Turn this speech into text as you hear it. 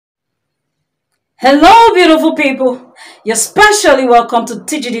Hello, beautiful people. You're specially welcome to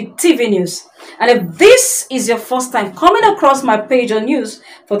TGD TV News. And if this is your first time coming across my page on news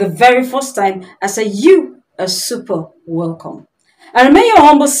for the very first time, I say you are super welcome. I remain your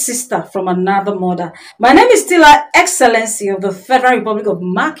humble sister from another mother. My name is still Her Excellency of the Federal Republic of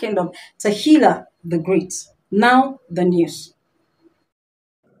my Kingdom, Tahila the Great. Now, the news.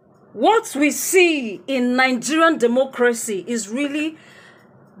 What we see in Nigerian democracy is really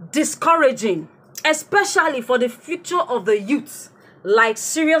discouraging, especially for the future of the youth. Like,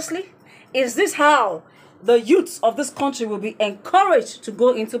 seriously, is this how the youth of this country will be encouraged to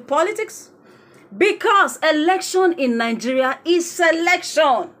go into politics? Because election in Nigeria is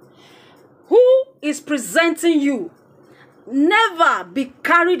selection. Who is presenting you? Never be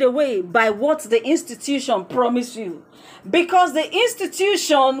carried away by what the institution promised you. Because the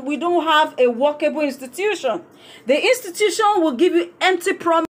institution, we don't have a workable institution. The institution will give you empty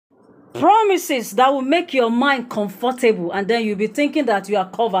promises that will make your mind comfortable, and then you'll be thinking that you are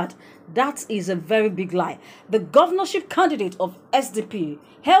covered. That is a very big lie. The governorship candidate of SDP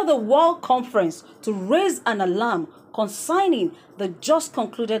held a world conference to raise an alarm concerning the just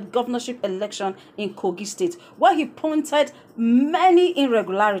concluded governorship election in Kogi State, where he pointed many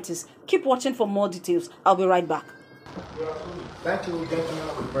irregularities. Keep watching for more details. I'll be right back. Thank you, gentlemen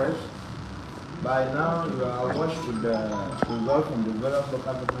of the press. By now, you are watched with the result from the various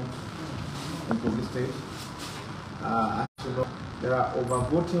local governments in Kogi State. As you know, there are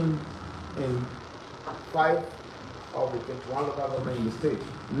overvoting in 5 of the 21 local governments in the state,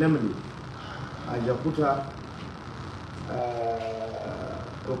 namely Ajaka,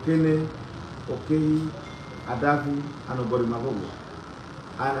 Okene, Okehi, Adavi, and Ogorimagogo.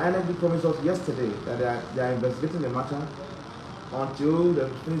 And Inec promised us yesterday that they are investigating the matter. Until they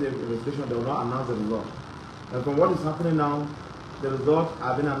finish the investigation, they will not announce the result. And from what is happening now, the results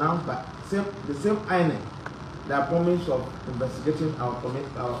have been announced by the same Inec that promised of investigating our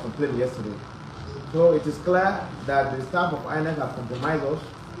complaint yesterday. So it is clear that the staff of Inec have compromised us.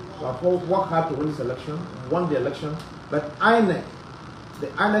 We have worked hard to win this election, won the election, but the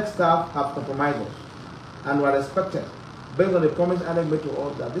Inec staff have compromised us, and we are expected, based on the promise Inec made to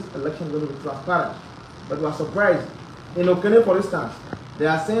us, that this election is going to be transparent. But we are surprised. In Okene, for instance, they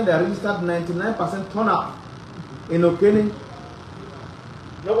are saying they registered 99% turnout. In Okene,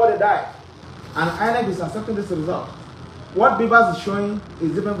 nobody died. And Inec is accepting this result. What Beavers is showing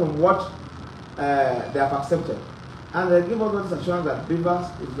is different from what they have accepted. And they give us this assurance that Beavers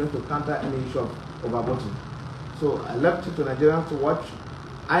is going to counter any issue of overvoting. So I left it to Nigerians to watch.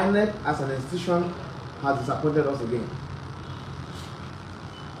 Inec as an institution has disappointed us again.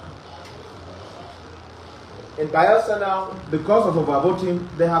 In Bayelsa now, because of overvoting,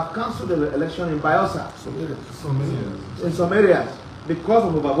 they have cancelled the election in Bayelsa. In some areas, because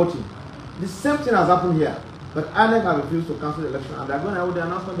of overvoting. The same thing has happened here, but INEC has refused to cancel the election, and they are going to hold the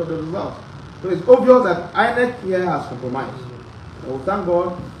announcement of the result. So it's obvious that INEC here has compromised. So we thank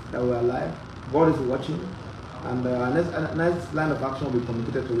God that we are alive. God is watching, and our next line of action will be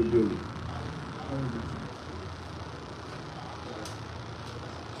communicated to you daily.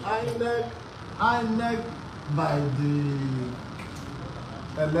 INEC by the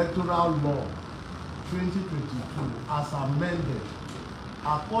electoral law 2022 as amended,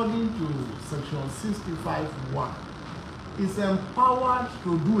 according to section 65(1), is empowered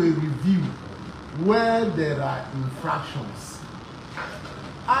to do a review where there are infractions.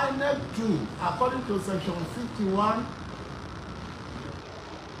 INEC too, according to section 51,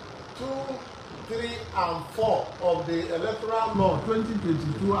 2, 3, and 4 of the electoral law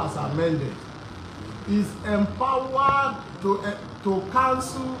 2022 as amended, is empowered to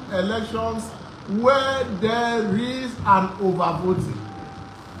cancel elections where there is an overvoting.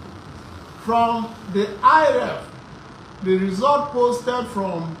 From the IRF, the result posted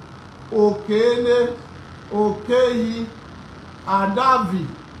from Okene, Okehi, Adavi,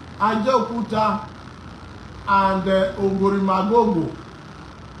 Ajaka, and Ogorimagogo,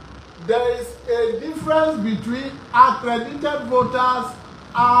 there is a difference between accredited voters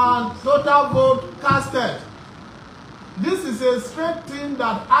and total vote casted. This is a straight thing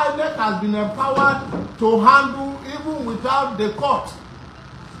that INEC has been empowered to handle even without the court.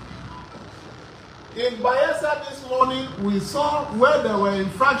 In Bayelsa this morning, we saw where there were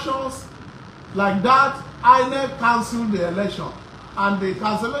infractions like that, INEC cancelled the election. And the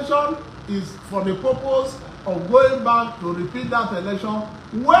cancellation is for the purpose of going back to repeat that election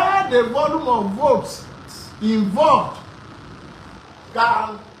where the volume of votes involved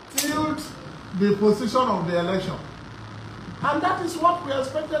can tilt the position of the election. And that is what we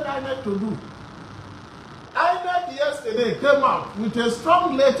expected INEC to do. INEC yesterday came out with a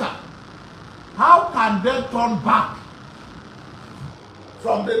strong letter how can they turn back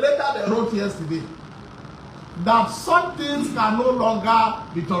from the letter they wrote yesterday that such things can no longer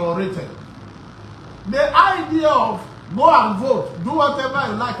be tolerated? The idea of go and vote, do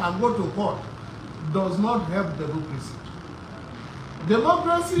whatever you like and go to court does not help democracy.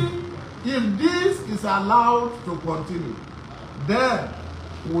 Democracy, if this is allowed to continue, then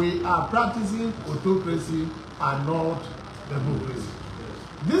we are practicing autocracy and not democracy.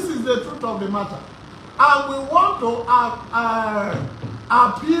 This is the truth of the matter. And we want to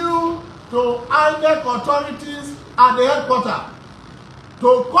appeal to Inec authorities at the headquarters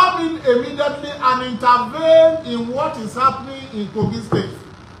to come in immediately and intervene in what is happening in Kogi State.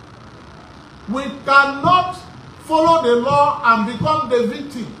 We cannot follow the law and become the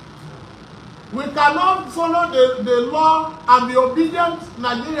victim. We cannot follow the law and be obedient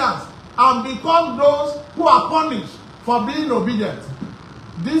Nigerians and become those who are punished for being obedient.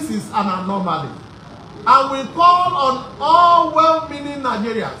 This is an anomaly. And we call on all well-meaning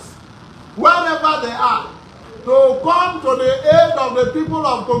Nigerians, wherever they are, to come to the aid of the people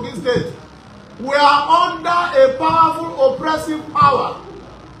of Kogi State. We are under a powerful oppressive power,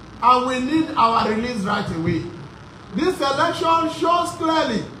 and we need our release right away. This election shows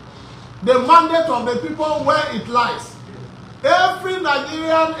clearly the mandate of the people where it lies. Every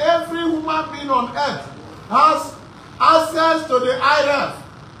Nigerian, every human being on earth has access to the IRF.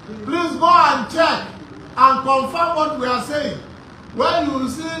 Please go and check and confirm what we are saying. When you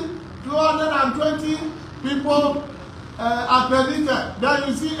see 220 people accredited, then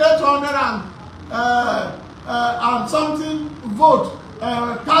you see 800 and something vote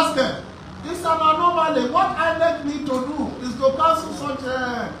casted. This is an anomaly. What Inec need to do is to cancel such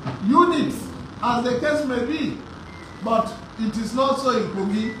units, as the case may be. But it is not so in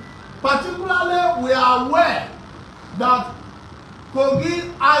Kogi. Particularly, we are aware that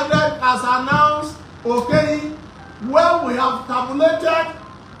Kogi Inec has announced, okay, where we have tabulated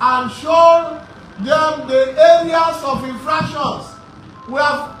and shown them the areas of infractions. We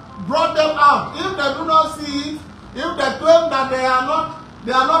have brought them out. If they do not see it, if they claim that they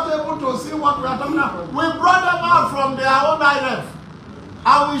are not able to see what we are talking about, we brought them out from their own IRF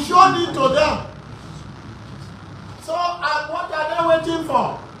and we showed it to them. So, and what are they waiting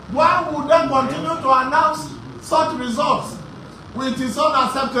for? Why would they continue to announce such results? Which is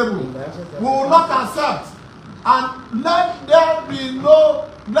unacceptable. We will not accept. And let them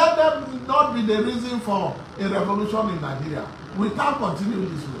not be the reason for a revolution in Nigeria. We can't continue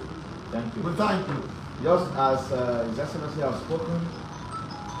this way. Thank you. We thank you. Just as His Excellency has spoken,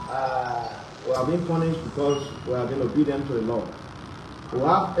 we have been punished because we have been obedient to the law. We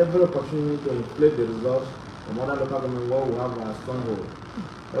have every opportunity to inflate the results from other local government where we have a stronghold.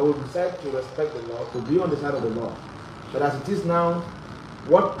 But we decide to respect the law, to be on the side of the law. But as it is now,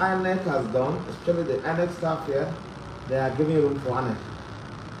 what Inec has done, especially the Inec staff here, they are giving room for Inec.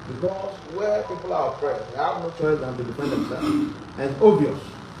 Because where people are oppressed, they have no choice than to defend themselves. And it's obvious.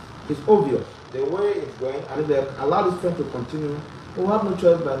 It's obvious the way it's going, and if they allow this trend to continue, we have no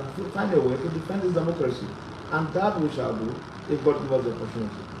choice but to find a way to defend this democracy. And that we shall do if God gives us the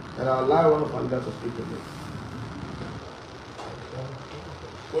opportunity. And I'll allow one of our leaders to speak to me.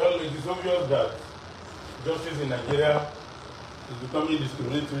 Well, it is obvious that justice in Nigeria is becoming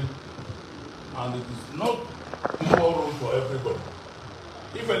discriminatory, and it is not equal room for everybody.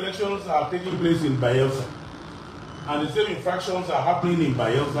 If elections are taking place in Bayelsa, and the same infractions are happening in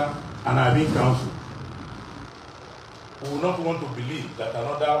Bayelsa and are being cancelled, we will not want to believe that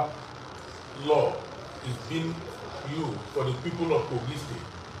another law is being used for the people of Kogi State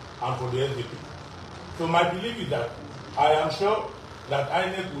and for the SDP. So my belief is that I am sure that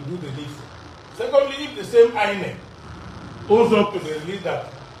Inec will do the needful. Secondly, if the same Inec owns up to the release that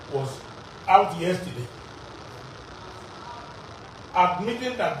was out yesterday,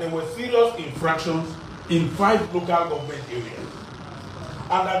 admitting that there were serious infractions in 5 local government areas,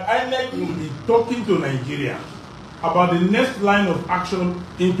 and that INEC will be talking to Nigeria about the next line of action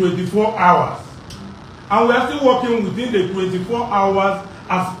in 24 hours. And we are still working within the 24 hours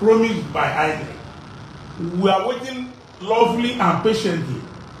as promised by INEC. We are waiting lovely and patiently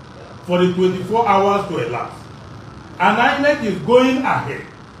for the 24 hours to elapse. And INEC is going ahead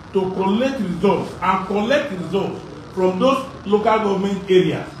to collect results from those local government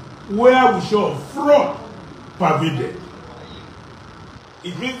areas where we show fraud pervaded.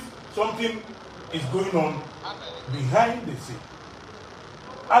 It means something is going on behind the scene.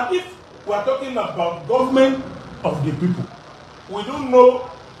 And if we are talking about government of the people, we don't know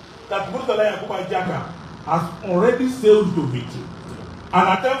that Muri Ajaka has already sailed to victory.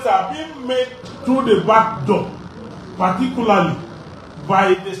 And attempts are being made through the back door, particularly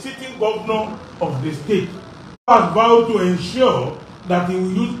by the sitting governor of the state, who has vowed to ensure that he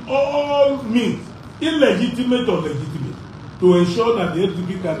will use all means, illegitimate or legitimate, to ensure that the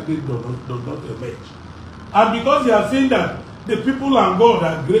SDP candidate does not emerge. And because he has seen that the people and God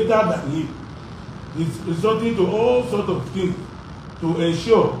are greater than him, he's resorting to all sorts of things to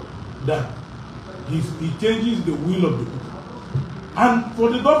ensure that he changes the will of the people. And for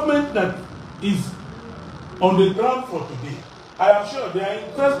the government that is on the ground for today, I am sure they are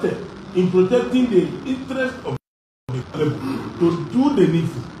interested in protecting the interest of the people to do the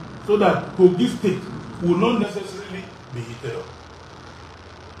needful so that Kogi State will not necessarily be heated up.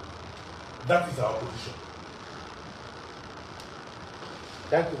 That is our position.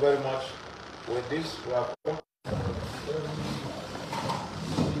 Thank you very much. With this, we have come.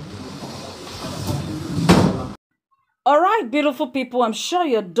 All right, beautiful people, I'm sure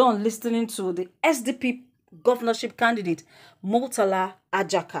you're done listening to the SDP governorship candidate, Muri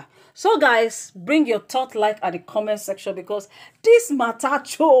Ajaka. So guys, bring your thought at the comment section, because this matter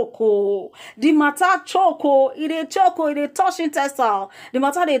choco. The matter choco. It a choco, it a touch intestine. The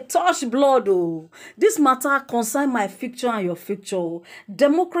matter they touch blood. Oh. This matter concern my future and your future.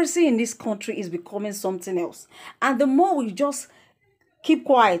 Democracy in this country is becoming something else. And the more we just keep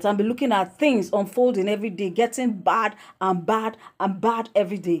quiet and be looking at things unfolding every day, getting bad and bad and bad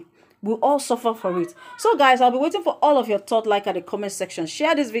every day, we'll all suffer for it. So guys, I'll be waiting for all of your thoughts at the comment section.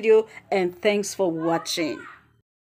 Share this video and thanks for watching.